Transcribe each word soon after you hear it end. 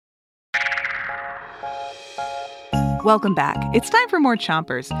Welcome back. It's time for more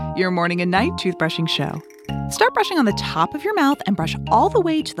Chompers, your morning and night toothbrushing show. Start brushing on the top of your mouth and brush all the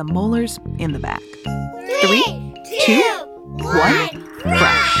way to the molars in the back. 3, 2, 1,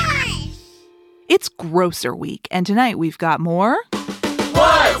 brush. It's Grocer Week, and tonight we've got more...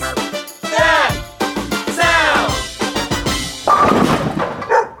 What's that sound?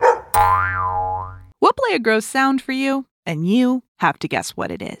 We'll play a gross sound for you, and you have to guess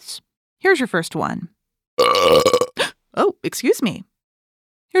what it is. Here's your first one. Oh, excuse me.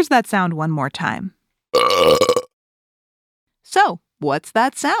 Here's that sound one more time. So, what's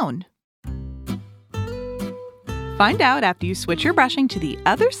that sound? Find out after you switch your brushing to the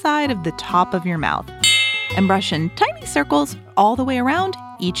other side of the top of your mouth and brush in tiny circles all the way around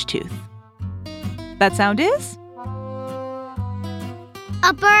each tooth. That sound is?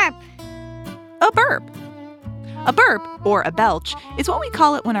 A burp. A burp. A burp, or a belch, is what we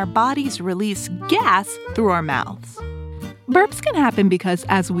call it when our bodies release gas through our mouths. Burps can happen because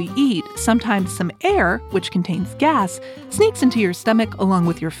as we eat, sometimes some air, which contains gas, sneaks into your stomach along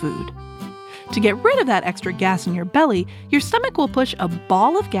with your food. To get rid of that extra gas in your belly, your stomach will push a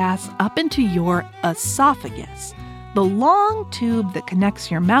ball of gas up into your esophagus, the long tube that connects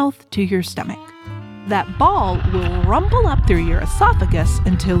your mouth to your stomach. That ball will rumble up through your esophagus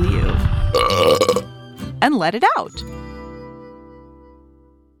until you... and let it out.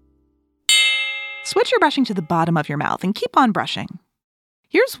 Switch your brushing to the bottom of your mouth and keep on brushing.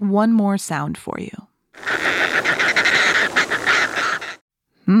 Here's one more sound for you.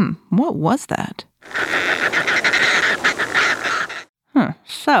 What was that?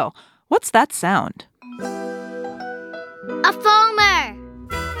 So, what's that sound? A fulmer.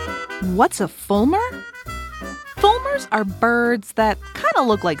 What's a fulmer? Fulmars are birds that kind of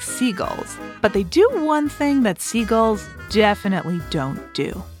look like seagulls, but they do one thing that seagulls definitely don't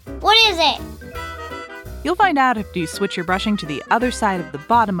do. What is it? You'll find out after you switch your brushing to the other side of the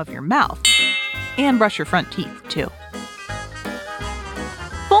bottom of your mouth and brush your front teeth, too.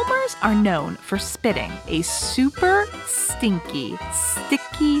 Fulmars are known for spitting a super stinky,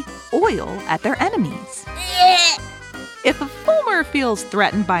 sticky oil at their enemies. If a fulmar feels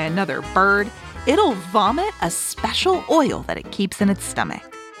threatened by another bird, it'll vomit a special oil that it keeps in its stomach.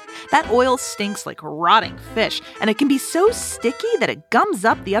 That oil stinks like rotting fish, and it can be so sticky that it gums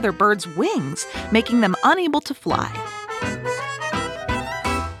up the other bird's wings, making them unable to fly.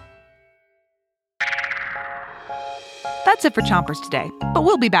 That's it for Chompers today, but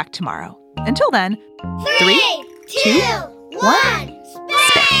we'll be back tomorrow. Until then, 3, 2, 1,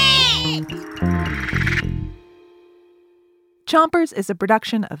 spit! Chompers is a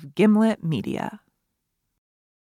production of Gimlet Media.